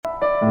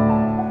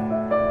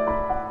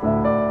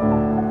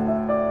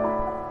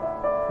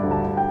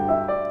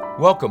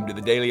Welcome to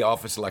the Daily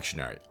Office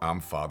Lectionary. I'm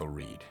Father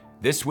Reed.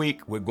 This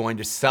week we're going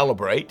to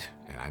celebrate,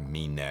 and I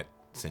mean that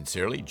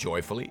sincerely,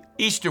 joyfully,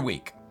 Easter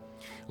week.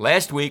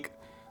 Last week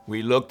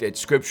we looked at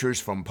scriptures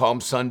from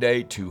Palm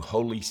Sunday to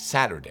Holy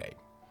Saturday.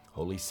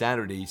 Holy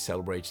Saturday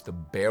celebrates the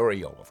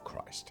burial of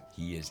Christ.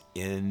 He is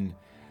in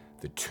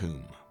the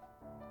tomb,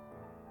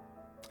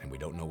 and we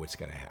don't know what's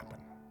going to happen.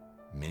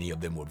 Many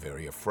of them were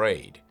very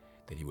afraid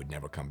that he would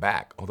never come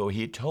back, although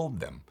he had told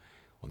them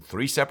on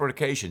 3 separate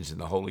occasions in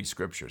the Holy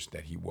Scriptures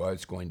that he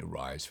was going to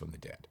rise from the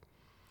dead.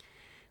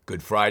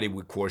 Good Friday,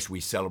 of course,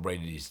 we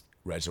celebrated his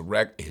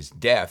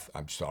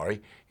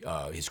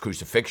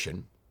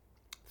crucifixion,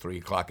 3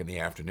 o'clock in the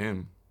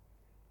afternoon.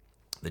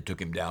 They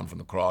took him down from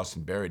the cross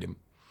and buried him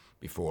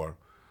before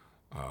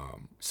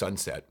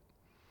sunset.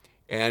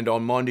 And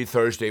on Maundy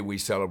Thursday, we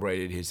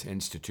celebrated his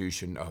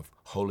institution of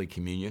Holy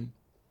Communion.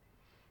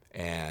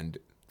 And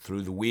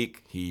through the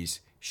week, he's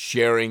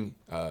sharing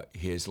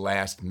his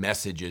last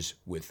messages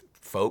with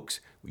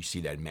folks. We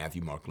see that in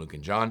Matthew, Mark, Luke,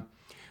 and John.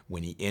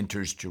 When he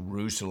enters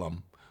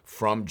Jerusalem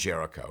from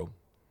Jericho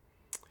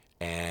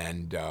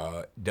and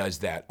does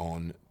that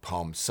on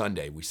Palm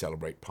Sunday. We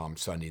celebrate Palm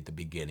Sunday at the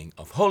beginning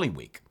of Holy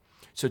Week.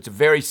 So it's a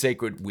very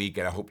sacred week,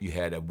 and I hope you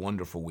had a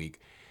wonderful week,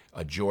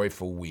 a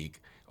joyful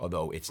week,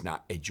 although it's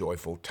not a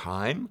joyful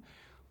time.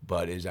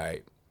 But as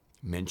I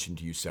mentioned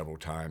to you several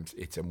times,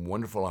 it's a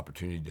wonderful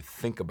opportunity to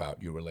think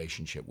about your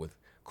relationship with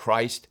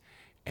Christ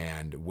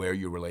and where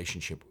your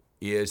relationship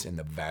is and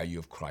the value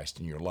of Christ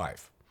in your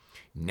life.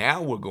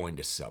 Now we're going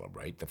to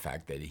celebrate the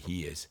fact that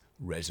he is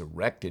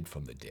resurrected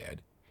from the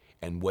dead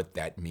and what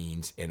that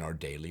means in our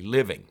daily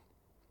living.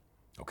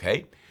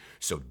 Okay?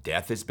 So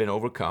death has been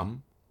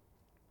overcome.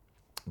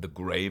 The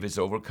grave has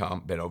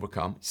been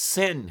overcome.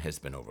 Sin has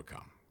been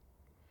overcome.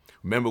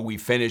 Remember, we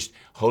finished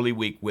Holy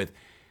Week with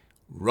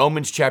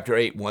Romans chapter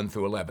 8, 1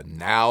 through 11.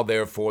 Now,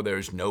 therefore, there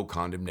is no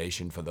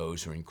condemnation for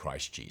those who are in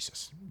Christ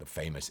Jesus. The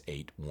famous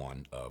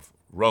 8:1 of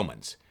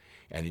Romans.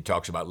 And he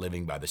talks about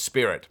living by the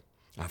Spirit.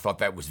 I thought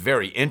that was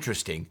very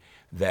interesting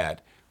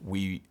that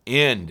we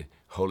end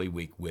Holy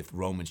Week with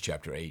Romans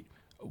chapter 8,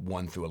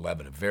 1 through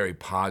 11, a very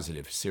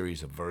positive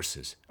series of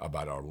verses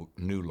about our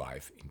new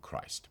life in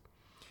Christ.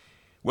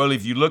 Well,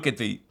 if you look at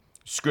the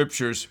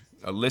scriptures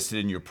listed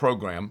in your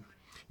program,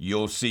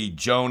 you'll see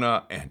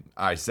Jonah and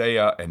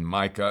Isaiah and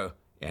Micah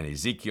and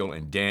Ezekiel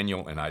and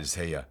Daniel and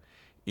Isaiah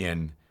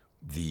in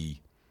the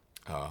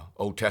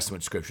Old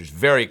Testament scriptures.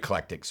 Very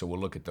eclectic, so we'll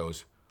look at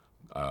those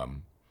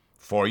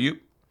for you.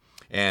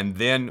 And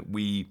then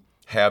we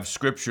have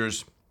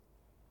scriptures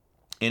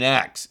in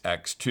Acts,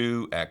 Acts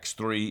 2, Acts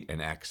 3,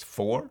 and Acts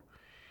 4,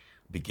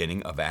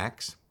 beginning of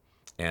Acts.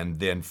 And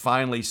then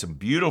finally, some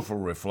beautiful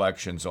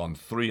reflections on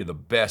 3 of the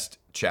best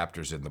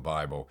chapters in the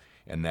Bible,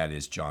 and that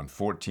is John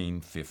 14,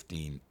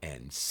 15,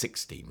 and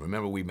 16.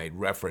 Remember, we made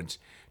reference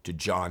to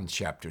John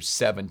chapter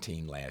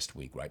 17 last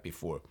week, right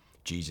before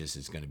Jesus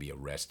is going to be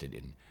arrested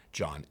in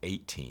John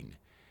 18.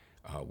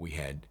 We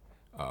had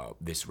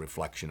this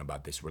reflection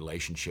about this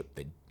relationship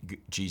that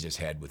Jesus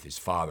had with his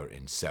Father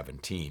in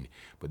 17.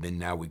 But then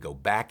now we go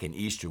back in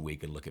Easter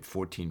week and look at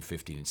 14,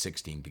 15, and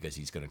 16 because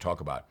Jesus is going to talk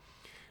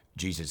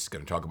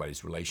about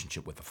his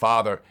relationship with the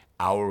Father,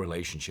 our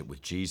relationship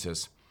with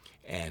Jesus,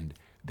 and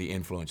the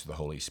influence of the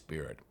Holy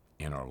Spirit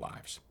in our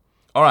lives.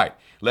 All right,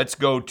 let's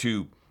go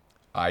to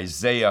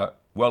Isaiah.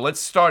 Well,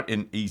 let's start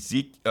in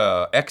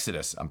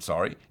Exodus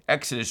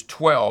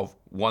 12,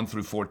 1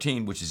 through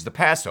 14, which is the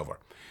Passover.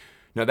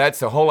 Now, that's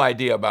the whole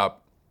idea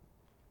about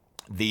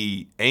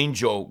the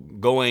angel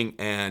going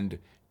and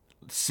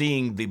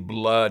seeing the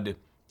blood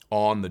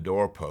on the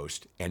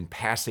doorpost and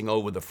passing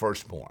over the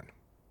firstborn,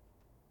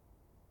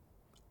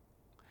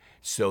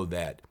 so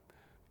that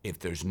if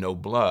there's no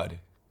blood,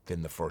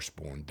 then the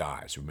firstborn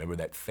dies. Remember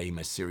that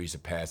famous series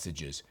of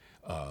passages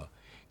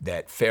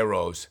that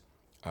Pharaoh's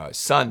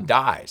son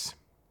dies,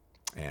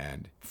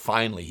 and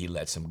finally he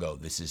lets him go.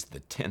 This is the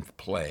 10th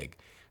plague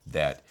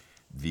that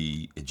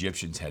the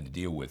Egyptians had to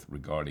deal with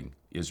regarding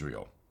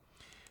Israel.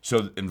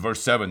 So in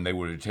verse 7, they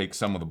were to take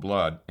some of the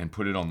blood and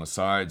put it on the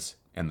sides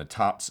and the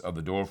tops of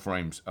the door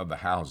frames of the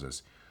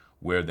houses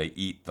where they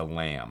eat the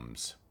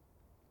lambs.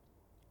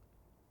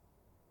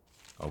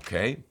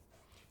 Okay?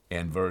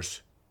 And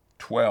verse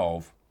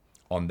 12,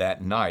 on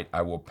that night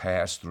I will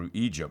pass through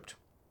Egypt.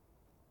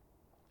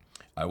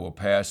 I will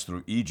pass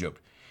through Egypt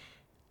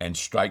and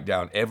strike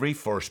down every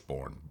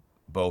firstborn,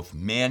 both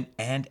men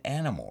and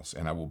animals,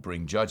 and I will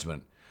bring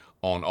judgment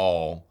on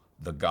all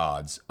the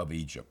gods of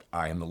Egypt.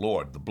 I am the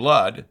Lord. The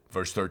blood,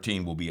 verse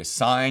 13, will be a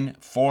sign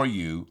for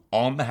you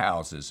on the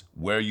houses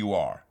where you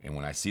are. And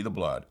when I see the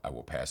blood, I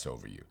will pass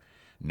over you.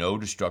 No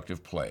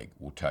destructive plague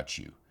will touch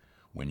you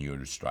when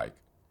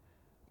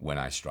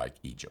I strike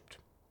Egypt.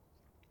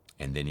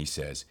 And then he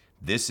says,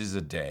 this is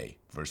a day,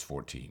 verse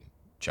 14,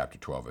 chapter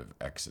 12 of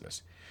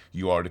Exodus,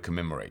 you are to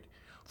commemorate.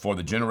 For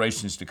the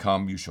generations to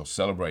come, you shall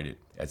celebrate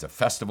it as a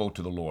festival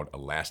to the Lord, a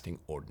lasting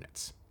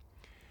ordinance.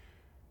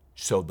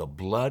 So the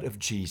blood of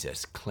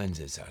Jesus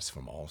cleanses us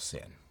from all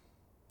sin.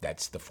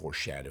 That's the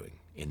foreshadowing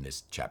in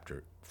this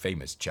chapter,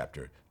 famous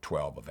chapter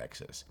 12 of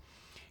Exodus.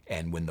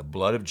 And when the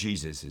blood of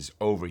Jesus is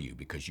over you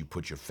because you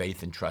put your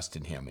faith and trust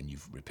in him and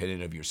you've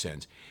repented of your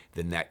sins,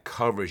 then that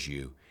covers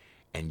you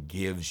and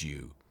gives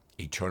you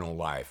eternal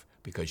life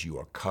because you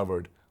are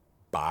covered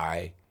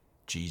by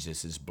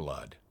Jesus'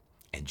 blood.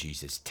 And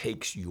Jesus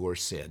takes your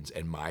sins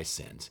and my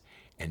sins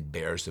and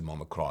bears them on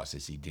the cross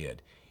as he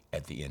did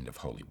at the end of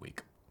Holy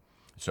Week.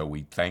 So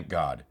we thank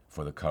God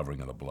for the covering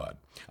of the blood.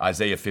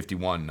 Isaiah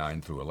 51,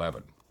 9 through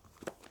 11.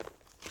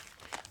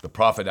 The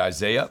prophet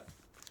Isaiah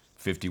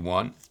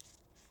 51,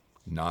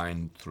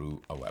 9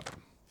 through 11.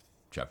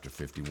 Chapter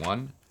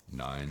 51,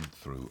 9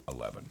 through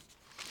 11.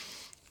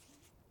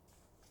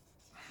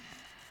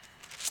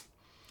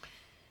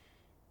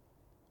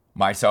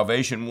 My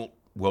salvation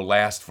will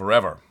last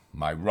forever.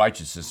 My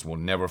righteousness will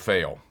never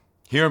fail.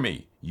 Hear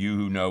me, you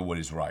who know what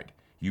is right,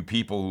 you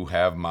people who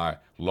have my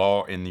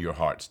law in your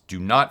hearts. Do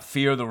not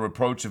fear the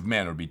reproach of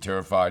men or be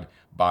terrified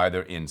by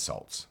their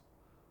insults.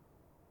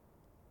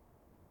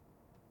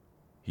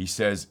 He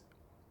says,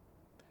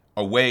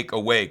 awake,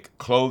 awake,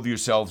 clothe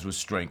yourselves with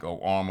strength, O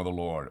arm of the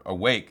Lord.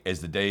 Awake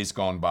as the days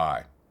gone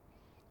by.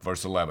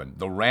 Verse 11,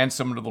 the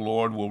ransom of the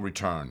Lord will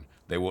return.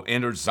 They will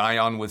enter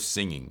Zion with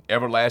singing.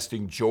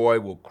 Everlasting joy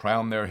will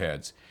crown their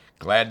heads.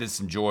 Gladness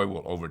and joy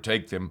will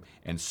overtake them,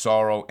 and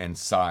sorrow and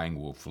sighing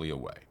will flee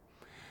away.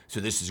 So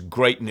this is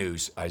great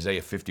news,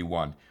 Isaiah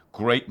 51.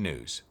 Great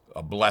news,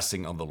 a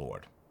blessing of the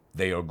Lord.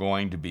 They are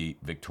going to be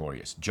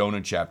victorious.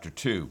 Jonah chapter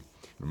 2.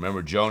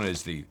 Remember, Jonah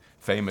is the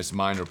famous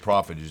minor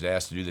prophet who's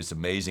asked to do this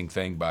amazing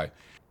thing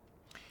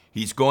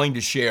he's going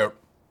to share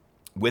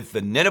with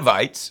the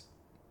Ninevites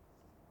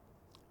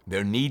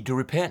their need to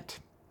repent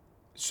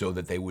so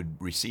that they would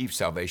receive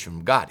salvation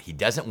from God. He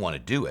doesn't want to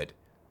do it.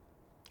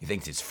 He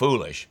thinks it's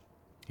foolish.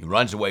 He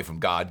runs away from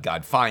God.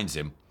 God finds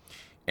him.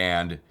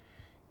 And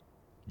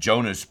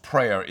Jonah's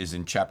prayer is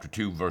in chapter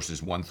 2,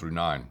 verses 1 through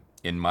 9.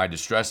 In my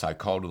distress, I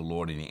called to the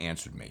Lord, and he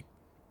answered me.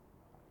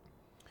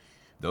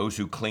 Those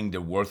who cling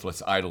to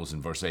worthless idols,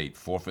 in verse 8,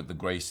 forfeit the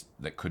grace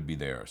that could be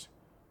theirs.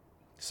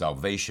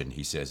 Salvation,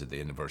 he says at the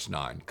end of verse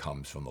 9,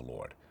 comes from the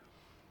Lord.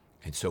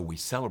 And so we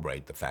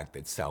celebrate the fact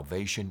that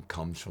salvation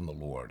comes from the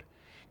Lord,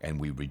 and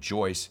we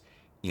rejoice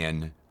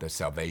in the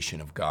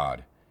salvation of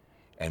God.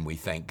 And we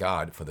thank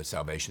God for the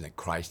salvation that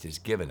Christ has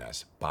given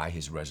us by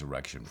his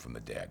resurrection from the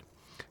dead.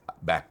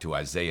 Back to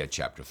Isaiah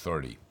chapter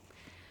 30.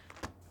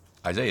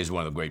 Isaiah is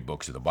one of the great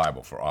books of the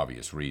Bible for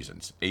obvious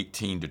reasons.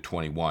 18 to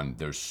 21,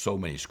 there's so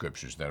many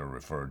scriptures that are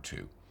referred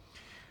to.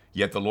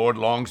 Yet the Lord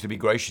longs to be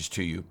gracious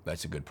to you.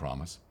 That's a good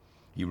promise.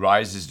 He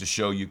rises to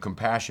show you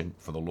compassion,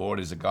 for the Lord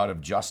is a God of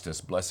justice.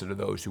 Blessed are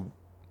those who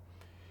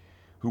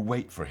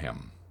wait for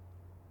him.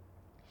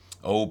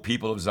 O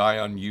people of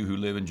Zion, you who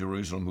live in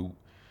Jerusalem,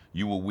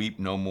 you will weep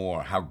no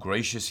more. How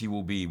gracious he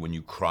will be when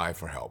you cry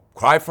for help.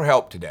 Cry for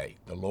help today.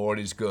 The Lord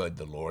is good.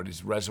 The Lord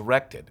is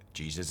resurrected.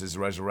 Jesus is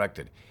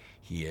resurrected.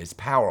 He is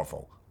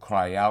powerful.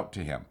 Cry out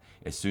to him.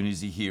 As soon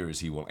as he hears,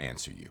 he will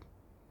answer you.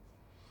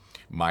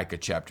 Micah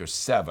chapter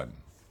 7.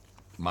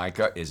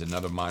 Micah is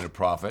another minor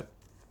prophet.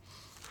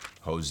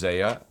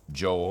 Hosea,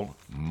 Joel,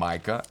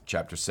 Micah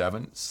chapter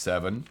 7,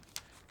 7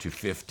 to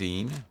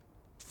 15.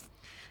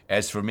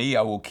 As for me,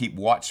 I will keep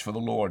watch for the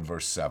Lord,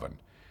 verse 7.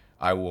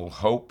 I will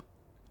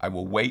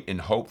wait in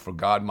hope for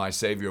God, my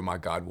Savior. My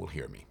God will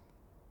hear me.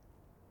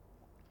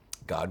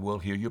 God will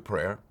hear your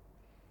prayer.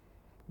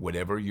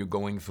 Whatever you're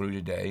going through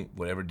today,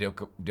 whatever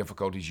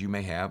difficulties you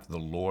may have, the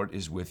Lord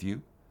is with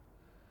you.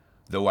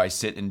 Though I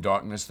sit in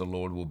darkness, the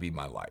Lord will be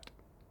my light.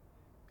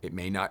 It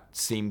may not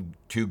seem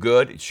too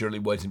good. It surely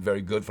wasn't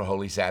very good for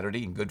Holy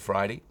Saturday and Good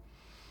Friday.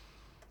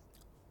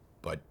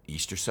 But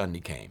Easter Sunday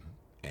came,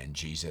 and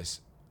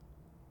Jesus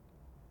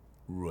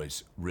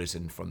was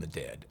risen from the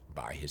dead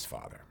by his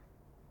Father.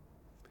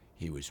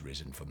 He was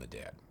risen from the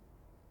dead.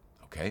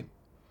 Okay?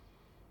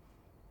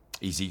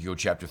 Ezekiel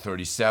chapter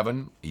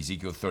 37.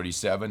 Ezekiel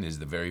 37 is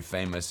the very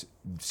famous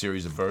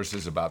series of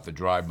verses about the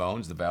dry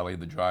bones, the valley of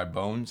the dry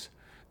bones,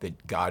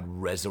 that God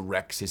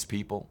resurrects his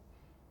people.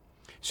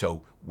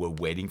 So we're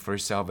waiting for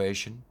his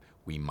salvation.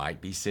 We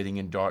might be sitting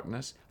in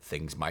darkness.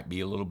 Things might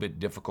be a little bit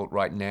difficult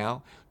right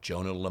now.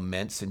 Jonah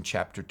laments in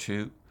chapter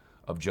 2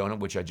 of Jonah,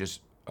 which I just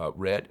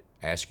read.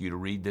 Ask you to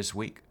read this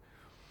week.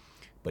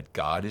 But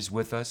God is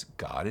with us.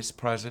 God is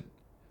present.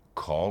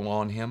 Call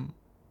on him.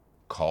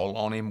 Call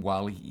on him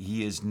while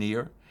he is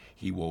near.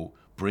 He will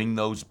bring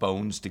those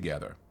bones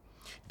together.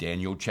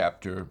 Daniel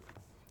chapter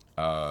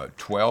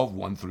 12,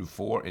 1 through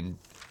 4, and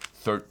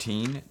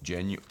 13.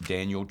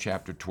 Daniel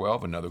chapter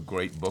 12, another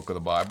great book of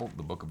the Bible,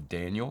 the book of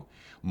Daniel.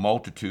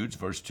 Multitudes,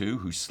 verse 2,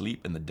 who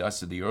sleep in the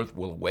dust of the earth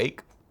will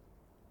awake.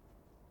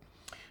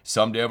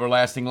 Some to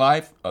everlasting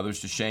life, others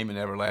to shame and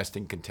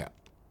everlasting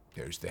contempt.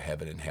 There's the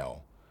heaven and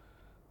hell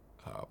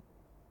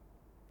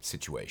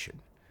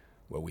situation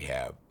where we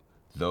have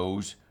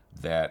those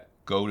that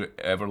go to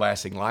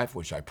everlasting life,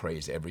 which I pray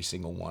is every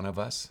single one of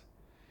us,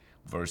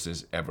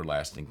 versus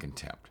everlasting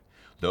contempt.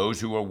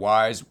 Those who are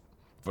wise,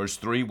 verse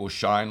 3, will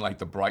shine like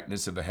the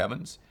brightness of the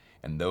heavens,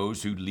 and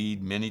those who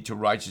lead many to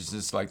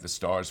righteousness like the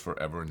stars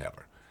forever and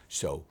ever.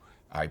 So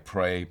I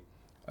pray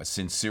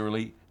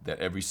sincerely that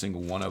every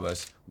single one of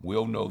us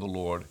will know the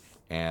Lord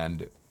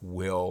and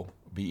will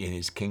be in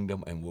his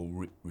kingdom and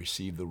will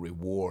receive the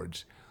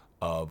rewards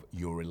of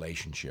your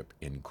relationship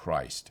in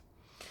Christ.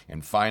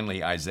 And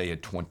finally, Isaiah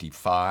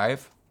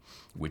 25,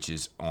 which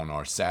is on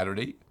our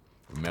Saturday.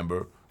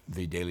 Remember,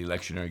 the daily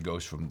lectionary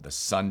goes from the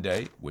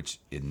Sunday, which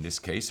in this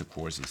case, of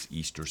course, is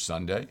Easter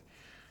Sunday.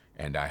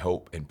 And I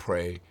hope and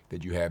pray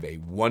that you have a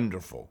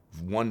wonderful,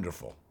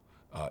 wonderful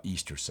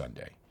Easter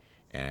Sunday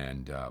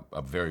and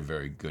a very,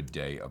 very good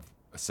day of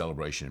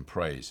celebration and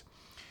praise.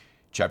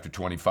 Chapter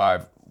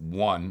 25,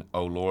 1,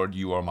 O Lord,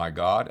 you are my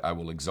God. I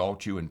will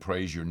exalt you and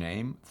praise your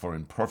name, for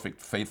in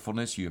perfect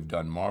faithfulness you have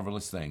done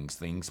marvelous things,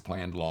 things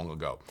planned long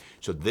ago.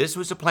 So this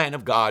was a plan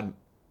of God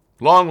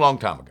long, long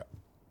time ago.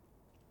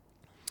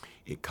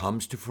 It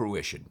comes to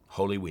fruition,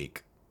 Holy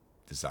Week,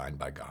 designed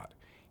by God.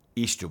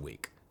 Easter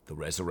week, the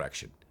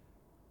resurrection,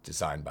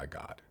 designed by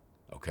God,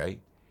 okay?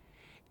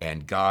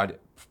 And God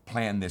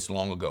planned this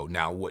long ago.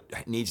 Now,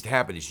 what needs to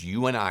happen is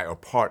you and I are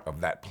part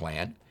of that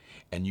plan,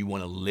 and you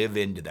want to live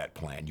into that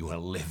plan. You want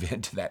to live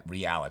into that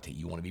reality.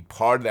 You want to be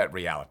part of that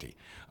reality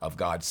of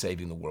God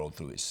saving the world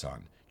through his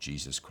Son,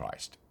 Jesus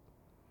Christ.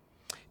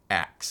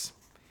 Acts.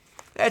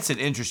 That's an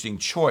interesting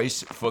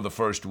choice for the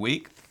first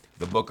week,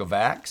 the book of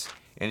Acts.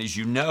 And as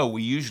you know,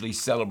 we usually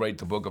celebrate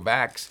the book of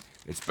Acts,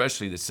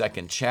 especially the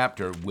second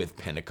chapter, with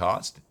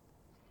Pentecost,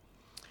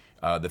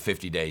 the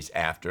 50 days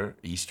after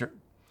Easter.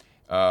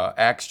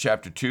 Acts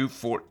chapter 2,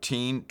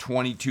 14,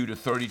 22 to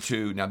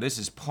 32. Now, this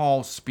is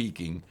Peter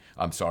speaking.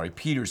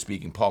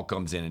 Paul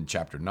comes in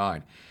chapter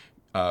 9.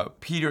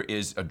 Peter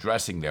is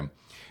addressing them.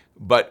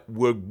 But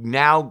we're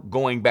now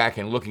going back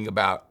and looking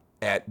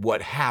at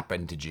what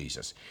happened to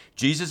Jesus.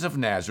 Jesus of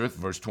Nazareth,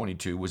 verse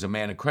 22, was a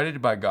man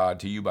accredited by God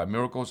to you by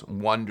miracles,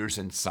 wonders,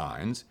 and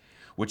signs,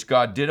 which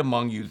God did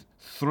among you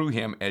through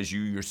him, as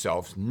you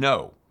yourselves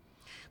know.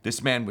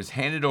 This man was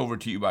handed over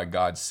to you by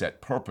God's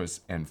set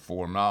purpose and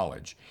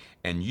foreknowledge,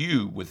 and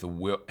you, with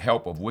the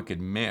help of wicked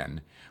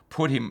men,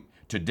 put him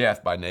to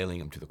death by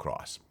nailing him to the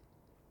cross.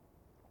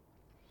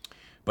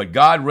 But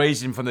God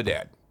raised him from the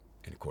dead.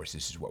 And of course,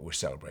 this is what we're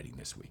celebrating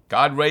this week.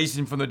 God raised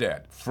him from the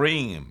dead,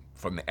 freeing him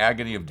from the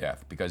agony of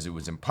death, because it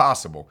was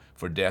impossible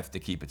for death to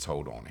keep its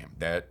hold on him.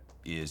 That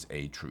is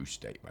a true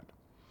statement.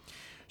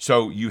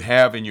 So you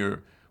have in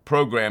your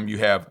program, you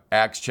have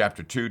Acts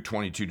chapter 2,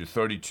 22 to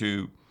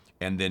 32,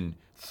 and then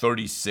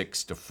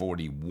 36 to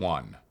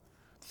 41.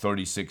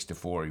 36 to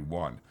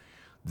 41.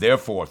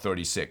 Therefore,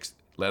 36,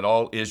 let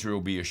all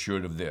Israel be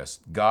assured of this.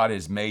 God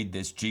has made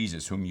this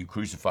Jesus, whom you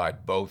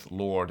crucified, both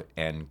Lord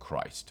and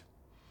Christ.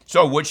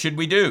 So what should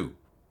we do?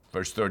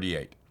 Verse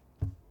 38.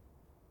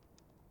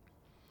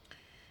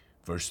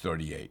 Verse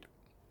 38.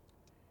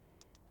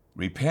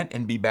 Repent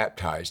and be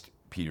baptized,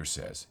 Peter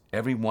says,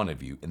 every one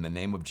of you, in the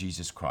name of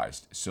Jesus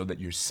Christ, so that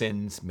your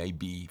sins may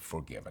be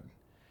forgiven.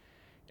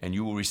 And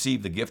you will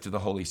receive the gift of the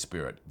Holy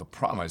Spirit. The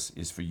promise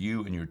is for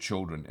you and your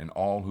children and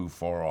all who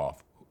far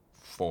off,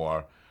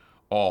 for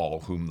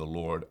all whom the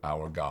Lord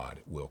our God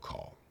will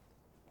call.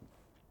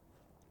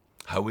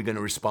 How are we going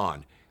to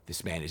respond?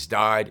 This man has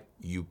died.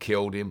 You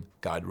killed him.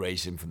 God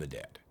raised him from the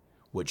dead.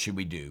 What should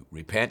we do?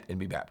 Repent and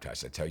be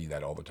baptized. I tell you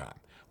that all the time.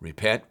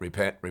 Repent,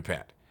 repent,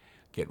 repent.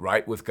 Get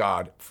right with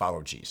God.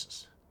 Follow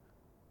Jesus.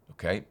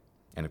 Okay?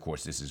 And of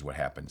course, this is what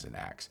happens in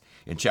Acts.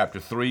 In chapter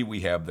 3,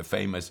 we have the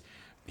famous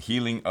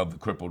healing of the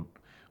crippled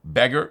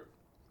beggar.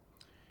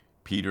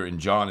 Peter and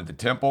John at the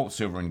temple.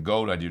 Silver and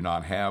gold I do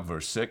not have,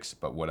 verse 6.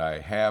 But what I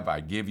have I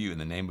give you in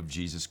the name of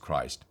Jesus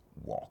Christ.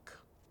 Walk.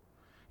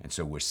 And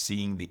so we're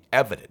seeing the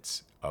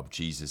evidence of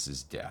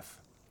Jesus' death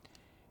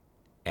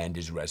and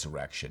his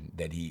resurrection,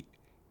 that he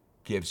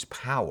gives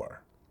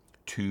power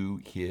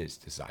to his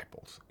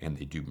disciples, and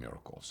they do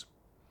miracles.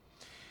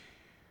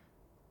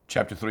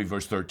 Chapter 3,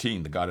 verse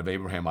 13, the God of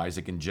Abraham,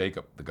 Isaac, and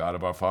Jacob, the God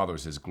of our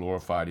fathers, has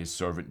glorified his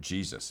servant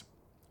Jesus.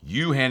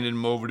 You handed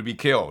him over to be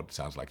killed.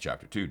 Sounds like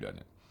chapter 2, doesn't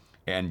it?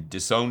 And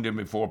disowned him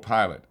before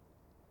Pilate,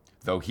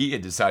 though he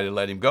had decided to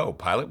let him go.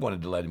 Pilate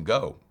wanted to let him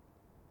go.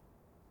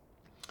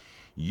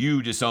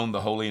 You disowned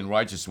the holy and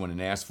righteous one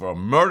and asked for a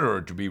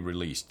murderer to be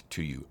released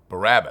to you,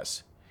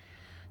 Barabbas.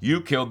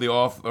 You killed the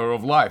author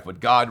of life, but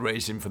God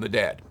raised him from the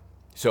dead.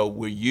 So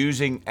we're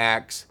using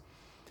Acts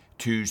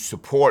to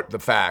support the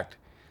fact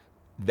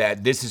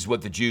that this is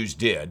what the Jews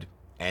did,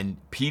 and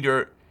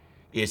Peter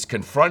is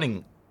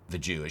confronting the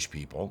Jewish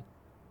people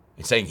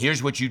and saying,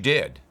 here's what you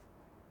did.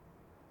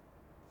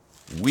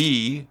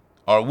 We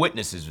are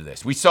witnesses of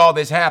this. We saw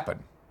this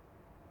happen.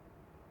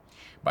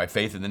 By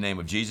faith in the name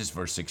of Jesus,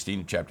 verse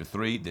 16 of chapter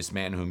 3, this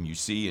man whom you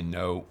see and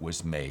know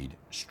was made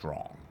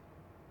strong.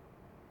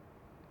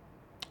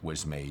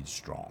 Was made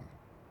strong.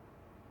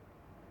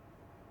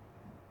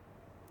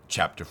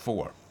 Chapter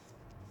 4.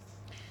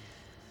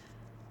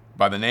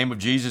 By the name of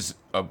Jesus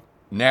of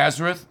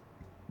Nazareth,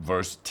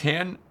 verse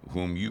 10,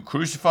 whom you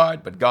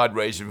crucified, but God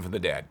raised him from the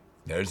dead.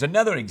 There's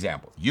another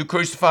example. You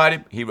crucified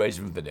him, he raised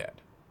him from the dead.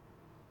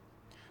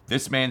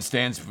 This man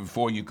stands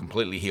before you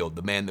completely healed,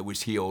 the man that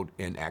was healed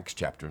in Acts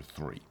chapter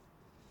 3.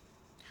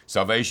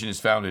 Salvation is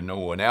found in no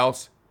one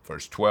else,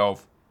 verse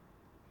 12.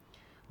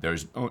 There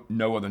is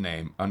no other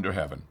name under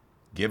heaven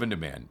given to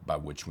men by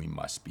which we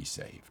must be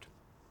saved.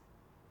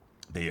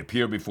 They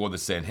appear before the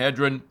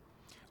Sanhedrin,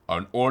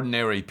 an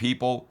ordinary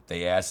people.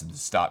 They ask him to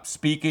stop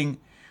speaking,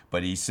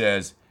 but he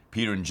says,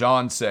 Peter and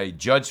John say,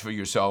 judge for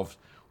yourselves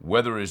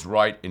whether it is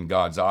right in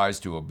God's eyes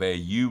to obey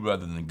you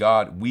rather than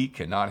God. We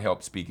cannot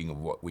help speaking of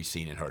what we've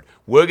seen and heard.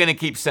 We're going to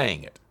keep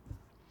saying it.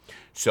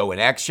 So in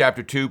Acts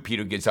chapter 2,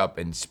 Peter gets up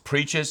and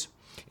preaches.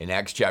 In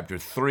Acts chapter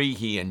 3,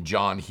 he and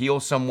John heal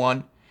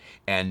someone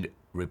and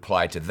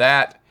reply to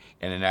that.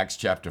 And in Acts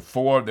chapter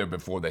 4, they're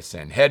before the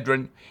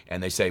Sanhedrin,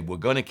 and they say, we're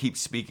going to keep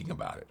speaking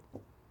about it.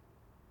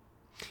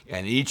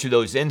 And in each of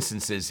those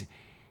instances,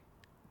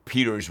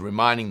 Peter is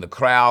reminding the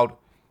crowd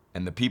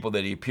and the people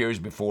that he appears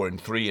before in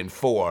 3 and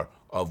 4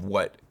 of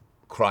what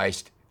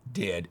Christ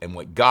did and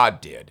what God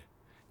did.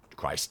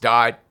 Christ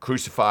died,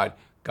 crucified,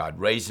 God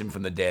raised him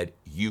from the dead,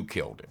 you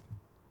killed him.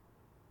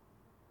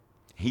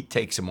 He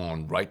takes him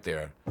on right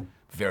there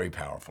very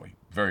powerfully,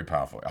 very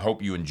powerfully. I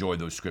hope you enjoy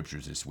those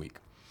scriptures this week,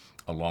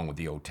 along with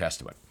the Old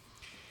Testament.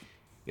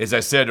 As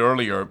I said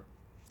earlier,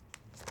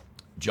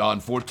 John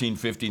 14,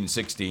 15,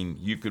 16,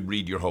 you could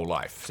read your whole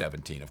life.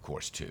 17, of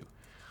course, too.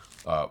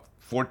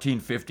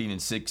 14, 15,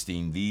 and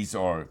 16,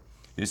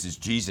 this is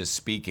Jesus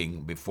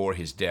speaking before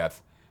his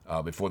death,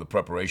 before the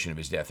preparation of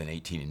his death in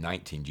 18 and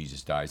 19.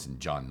 Jesus dies in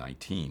John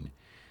 19.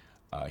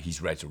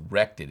 He's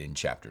resurrected in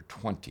chapter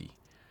 20.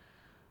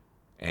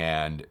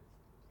 And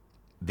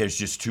there's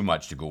just too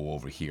much to go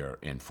over here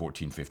in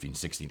 14, 15,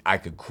 16. I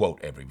could quote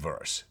every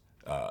verse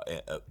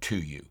to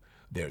you.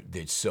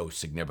 It's so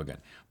significant.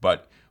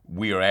 But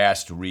we are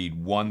asked to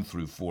read 1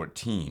 through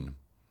 14.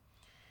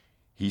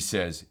 He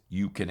says,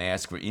 you can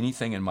ask for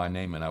anything in my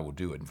name and I will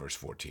do it in verse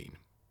 14.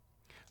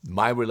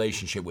 My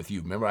relationship with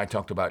you. Remember I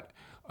talked about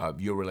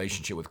your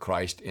relationship with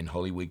Christ in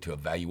Holy Week, to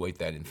evaluate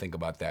that and think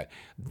about that.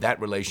 That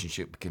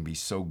relationship can be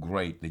so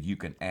great that you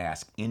can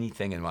ask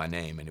anything in my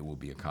name and it will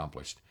be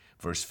accomplished.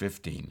 Verse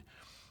 15,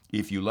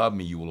 if you love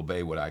me, you will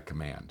obey what I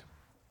command.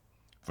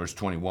 Verse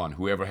 21,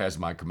 whoever has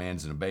my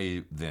commands and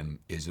obey them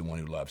is the one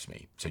who loves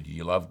me. So do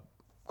you love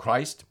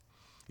Christ?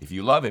 If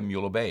you love him,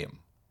 you'll obey him.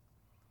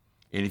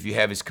 And if you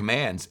have his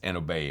commands and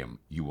obey him,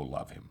 you will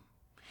love him.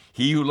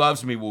 He who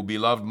loves me will be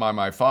loved by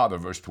my Father,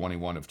 verse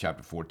 21 of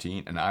chapter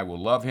 14, and I will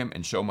love him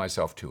and show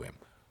myself to him.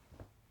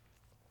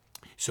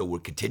 So we're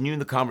continuing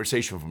the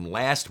conversation from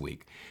last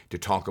week to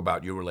talk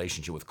about your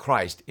relationship with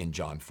Christ in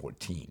John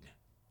 14.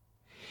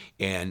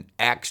 In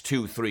Acts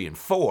 2, 3, and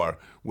 4,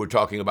 we're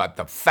talking about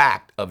the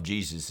fact of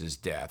Jesus'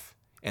 death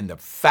and the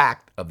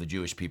fact of the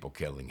Jewish people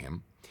killing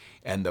him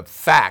and the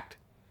fact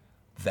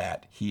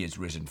that he is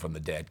risen from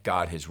the dead.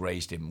 God has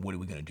raised him. What are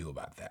we going to do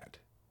about that?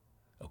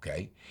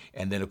 Okay?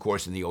 And then, of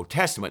course, in the Old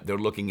Testament, they're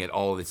looking at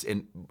all this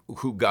in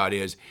who God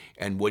is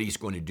and what he's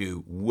going to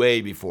do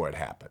way before it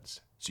happens.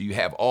 So you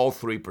have all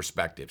three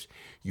perspectives.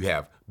 You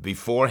have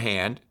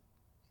beforehand,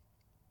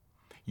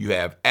 you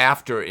have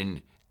after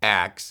in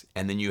Acts,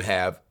 and then you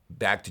have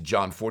back to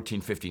John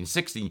 14, 15,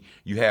 16,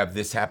 you have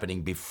this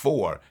happening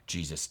before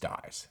Jesus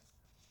dies.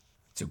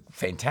 It's a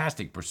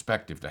fantastic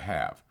perspective to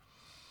have.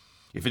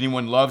 If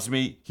anyone loves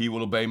me, he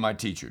will obey my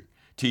teaching.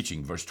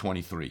 Verse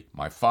 23,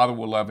 my Father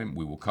will love him,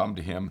 we will come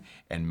to him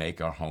and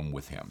make our home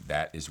with him.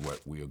 That is what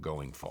we are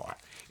going for.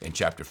 In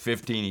chapter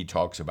 15, he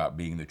talks about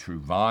being the true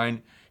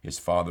vine, his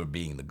Father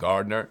being the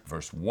gardener.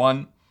 Verse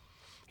 1,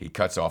 he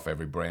cuts off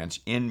every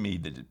branch in me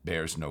that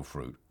bears no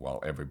fruit,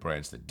 while every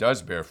branch that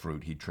does bear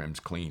fruit, he trims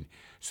clean,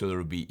 so that it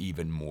will be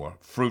even more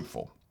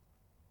fruitful.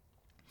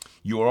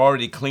 You are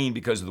already clean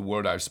because of the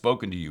word I've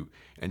spoken to you.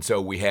 And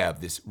so we have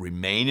this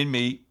remain in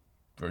me,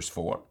 verse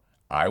 4,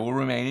 I will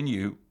remain in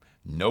you.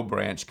 No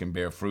branch can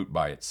bear fruit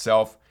by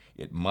itself.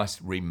 It must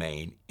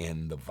remain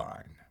in the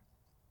vine.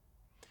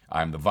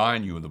 I am the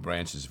vine, you are the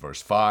branches,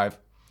 verse 5.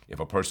 If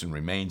a person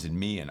remains in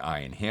me and I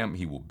in him,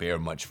 he will bear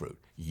much fruit.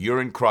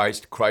 You're in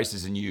Christ, Christ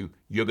is in you,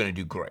 you're going to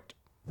do great.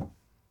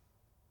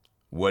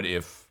 What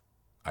if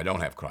I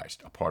don't have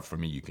Christ? Apart from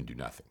me, you can do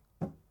nothing.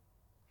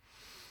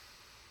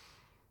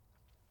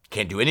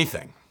 Can't do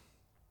anything.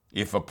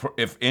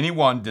 If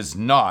anyone does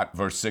not,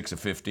 verse 6 of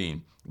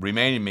 15,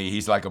 remain in me,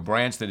 he's like a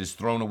branch that is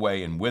thrown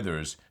away and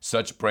withers.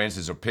 Such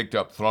branches are picked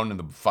up, thrown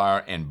into the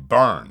fire, and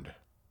burned.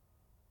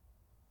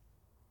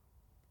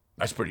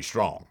 That's pretty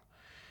strong.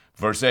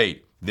 Verse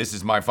 8, this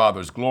is my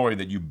Father's glory,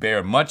 that you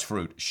bear much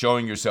fruit,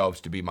 showing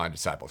yourselves to be my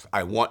disciples.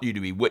 I want you to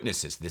be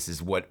witnesses. This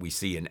is what we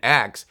see in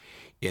Acts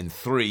in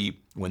 3,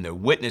 when they're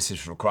witnesses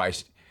for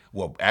Christ.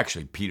 Well,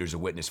 actually, Peter's a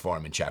witness for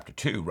him in chapter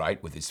 2,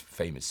 right, with his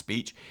famous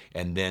speech,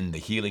 and then the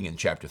healing in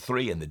chapter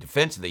 3 and the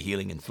defense of the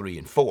healing in 3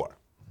 and 4.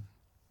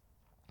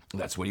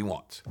 That's what he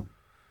wants.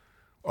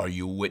 Are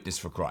you a witness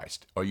for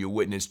Christ? Are you a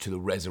witness to the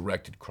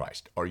resurrected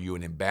Christ? Are you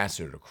an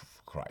ambassador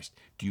for Christ?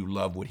 Do you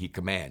love what he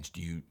commands?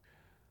 Do you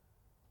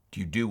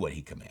do what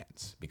he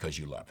commands because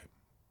you love him?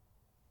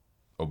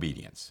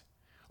 Obedience.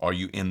 Are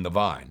you in the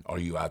vine? Are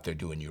you out there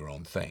doing your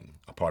own thing?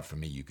 Apart from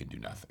me, you can do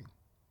nothing.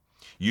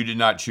 You did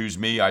not choose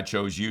me, I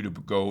chose you to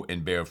go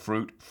and bear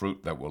fruit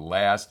that will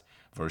last.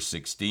 Verse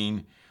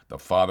 16, the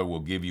Father will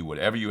give you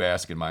whatever you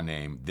ask in my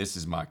name. This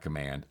is my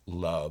command.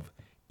 Love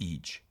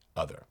each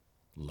other.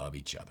 Love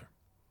each other.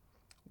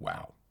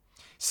 Wow.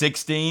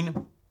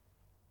 16,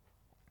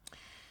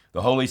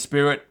 the Holy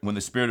Spirit, when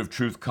the Spirit of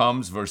truth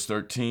comes, verse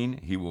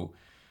 13, he will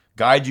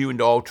guide you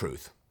into all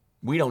truth.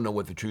 We don't know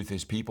what the truth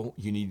is, people.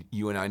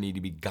 You and I need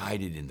to be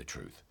guided in the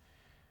truth.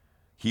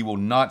 He will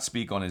not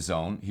speak on his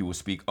own. He will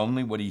speak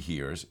only what he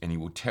hears, and he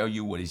will tell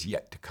you what is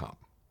yet to come.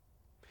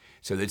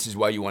 So this is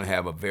why you want to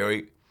have a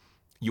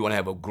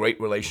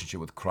great relationship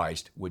with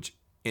Christ, which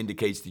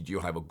indicates that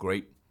you'll have a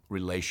great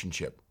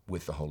relationship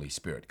with the Holy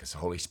Spirit, because the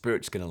Holy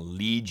Spirit's going to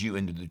lead you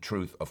into the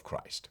truth of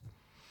Christ.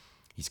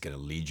 He's going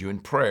to lead you in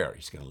prayer.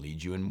 He's going to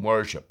lead you in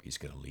worship. He's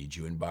going to lead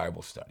you in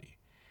Bible study.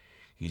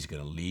 He's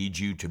going to lead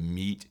you to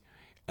meet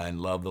and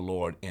love the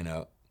Lord in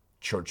a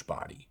church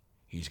body.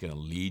 He's going to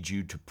lead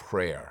you to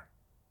prayer,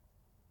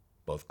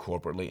 both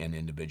corporately and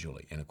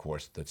individually, and of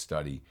course the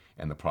study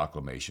and the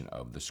proclamation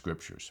of the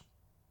Scriptures.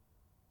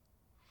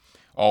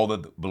 All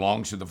that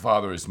belongs to the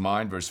Father is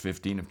mine, verse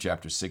 15 of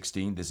chapter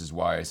 16. This is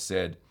why I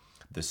said,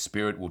 the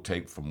Spirit will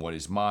take from what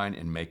is mine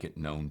and make it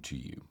known to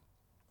you.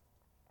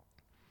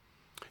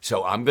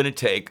 So I'm going to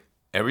take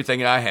everything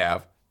that I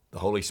have, the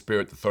Holy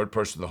Spirit, the third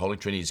person of the Holy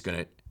Trinity, is going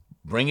to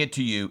bring it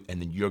to you, and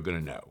then you're going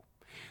to know.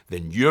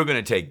 Then you're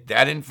going to take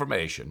that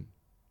information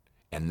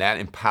and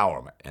that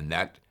empowerment and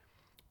that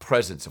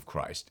presence of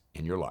Christ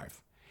in your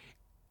life,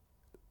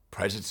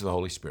 presence of the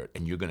Holy Spirit,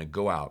 and you're going to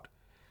go out,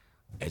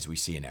 as we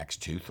see in Acts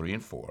 2, 3,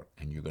 and 4,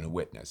 and you're going to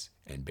witness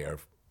and bear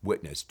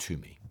witness to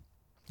me.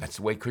 That's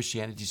the way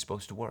Christianity is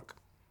supposed to work.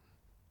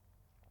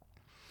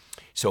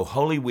 So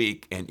Holy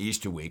Week and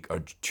Easter Week are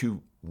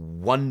two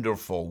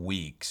wonderful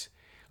weeks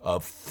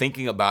of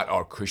thinking about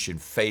our Christian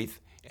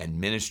faith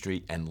and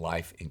ministry and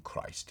life in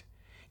Christ.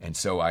 And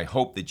so I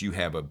hope that you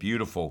have a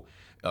beautiful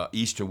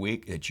Easter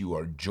week, that you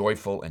are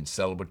joyful and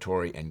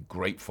celebratory and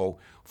grateful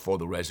for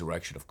the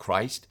resurrection of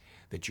Christ,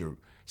 that you're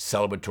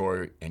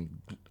celebratory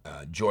and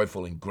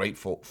joyful and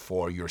grateful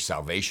for your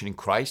salvation in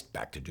Christ.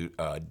 Back to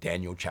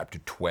Daniel chapter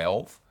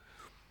 12.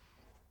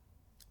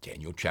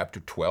 Daniel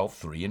chapter 12,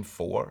 3 and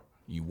 4.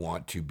 You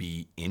want to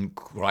be in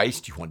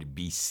Christ. You want to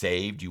be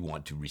saved. You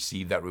want to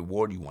receive that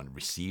reward. You want to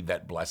receive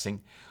that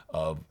blessing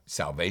of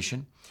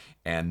salvation.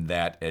 And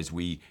that as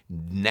we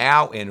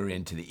now enter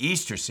into the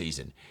Easter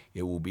season,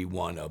 it will be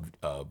one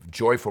of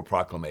joyful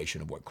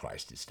proclamation of what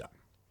Christ has done.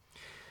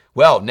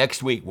 Well,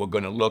 next week we're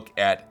going to look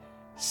at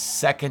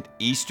second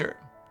Easter,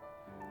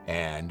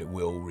 and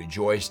we'll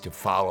rejoice to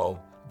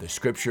follow the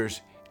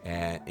Scriptures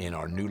and in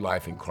our new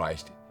life in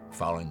Christ,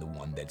 following the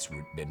one that's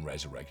been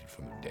resurrected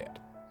from the dead.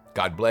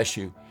 God bless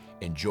you.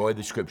 Enjoy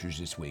the Scriptures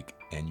this week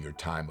and your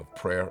time of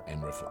prayer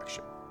and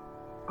reflection.